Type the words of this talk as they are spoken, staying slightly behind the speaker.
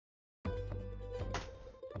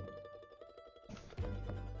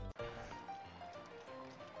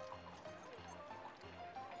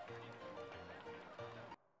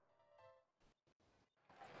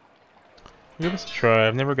Give this a try.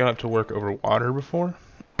 I've never got up to work over water before,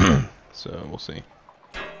 so we'll see.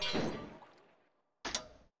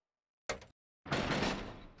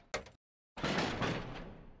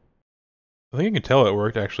 I think you can tell it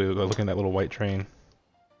worked actually by looking at that little white train.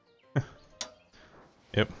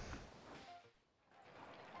 Yep.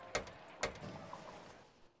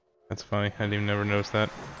 That's funny. I didn't even never notice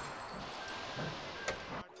that.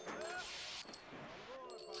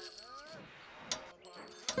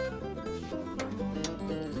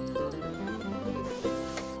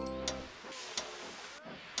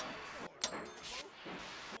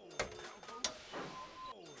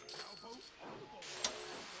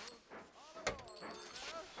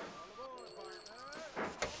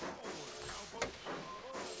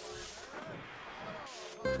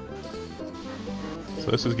 So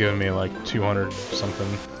this is giving me like 200 something.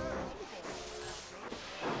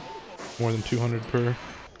 More than 200 per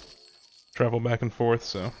travel back and forth,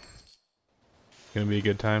 so gonna be a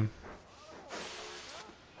good time.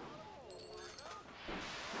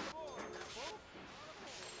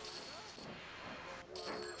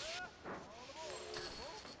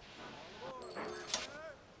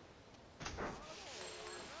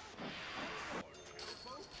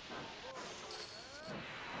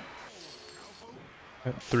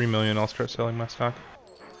 At 3 million, I'll start selling my stock.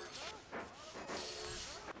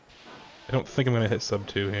 I don't think I'm gonna hit sub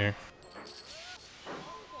 2 here.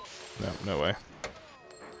 No way.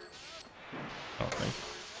 I don't think.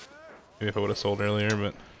 Maybe if I would have sold earlier,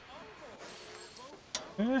 but...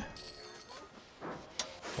 we'll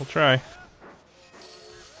try.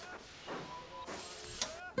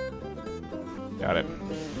 Got it.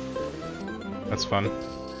 That's fun.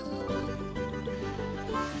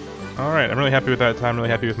 Alright, I'm really happy with that time, really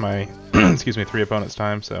happy with my, excuse me, 3 opponents'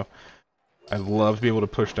 time, so... I'd love to be able to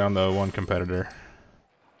push down the one competitor.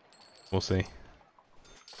 We'll see.